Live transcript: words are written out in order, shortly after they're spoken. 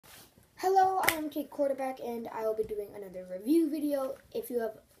Hello, I'm Kid Quarterback, and I will be doing another review video. If you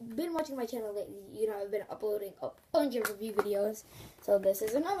have been watching my channel lately, you know I've been uploading a bunch of review videos, so this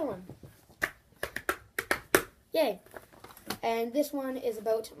is another one. Yay! And this one is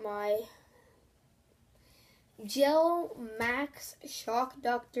about my Gel Max Shock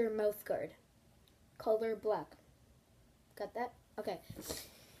Doctor Mouthguard, color black. Got that? Okay.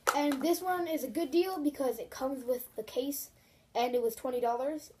 And this one is a good deal because it comes with the case. And it was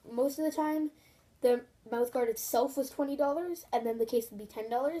 $20. Most of the time, the mouthguard itself was $20, and then the case would be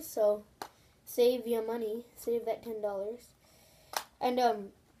 $10. So, save your money. Save that $10. And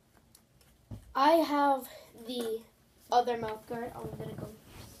I have the other mouthguard. Oh, I'm gonna go.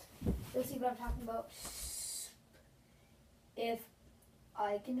 Let's see what I'm talking about. If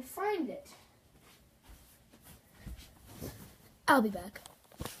I can find it, I'll be back.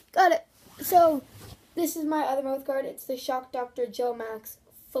 Got it. So. This is my other mouthguard. It's the Shock Doctor Gel Max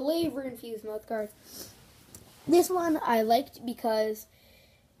Flavor Infused Mouthguard. This one I liked because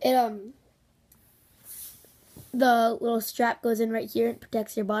it the little strap goes in right here and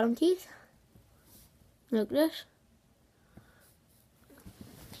protects your bottom teeth. Like this.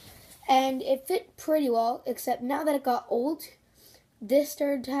 And it fit pretty well, except now that it got old, this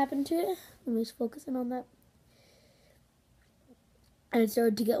started to happen to it. Let me just focus in on that. And it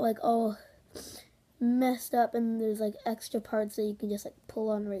started to get like all messed up, and there's like extra parts that you can just like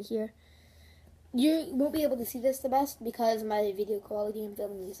pull on right here. You won't be able to see this the best because my video quality, I'm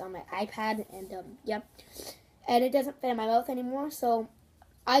filming this on my iPad, and yep. And it doesn't fit in my mouth anymore, so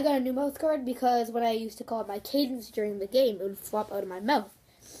I got a new mouth guard because when I used to call my cadence during the game, it would flop out of my mouth.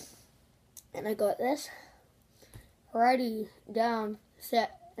 And I got this already down,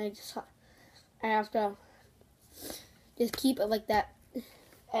 set, and I have to just keep it like that.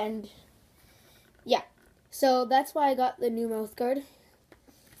 And yeah, so that's why I got the new mouthguard.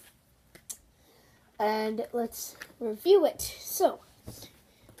 And let's review it. So,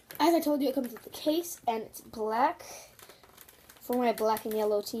 as I told you, it comes with the case, and it's black for my black and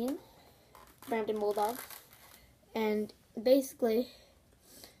yellow team, Brampton Bulldog. And basically,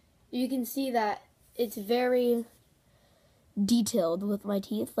 you can see that it's very detailed with my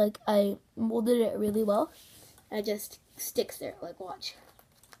teeth. Like, I molded it really well, and it just sticks there. Like, watch.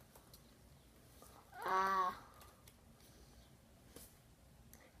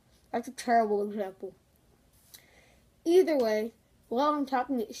 That's a terrible example. Either way, while I'm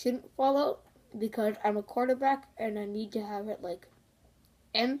talking, it shouldn't fall out because I'm a quarterback and I need to have it like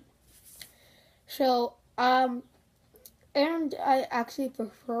in. So, and I actually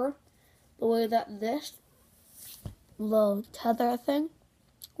prefer the way that this little tether thing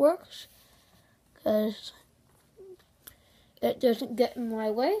works because it doesn't get in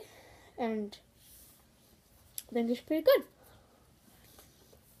my way, and I think it's pretty good.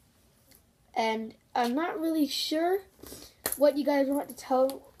 And I'm not really sure what you guys want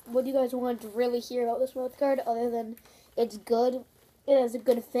to really hear about this mouthguard, other than it's good, it has a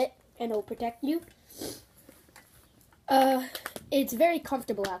good fit, and it'll protect you. It's very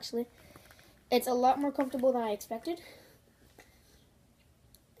comfortable, actually. It's a lot more comfortable than I expected.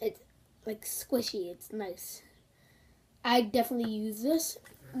 It's like squishy, it's nice. I definitely use this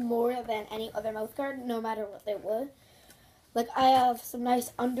more than any other mouthguard, no matter what they were. Like, I have some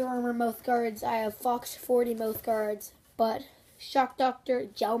nice Under Armour mouthguards, I have Fox 40 mouthguards, but Shock Doctor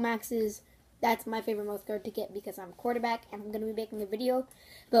Gel Max's, that's my favorite mouthguard to get because I'm a quarterback, and I'm going to be making a video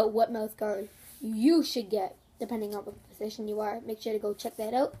about what mouthguard you should get, depending on what position you are. Make sure to go check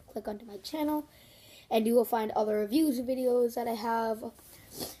that out, click onto my channel, and you will find other reviews videos that I have,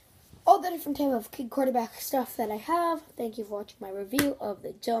 all the different type of Kid Quarterback stuff that I have. Thank you for watching my review of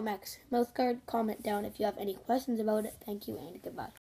the Gel Max mouthguard. Comment down if you have any questions about it. Thank you and goodbye.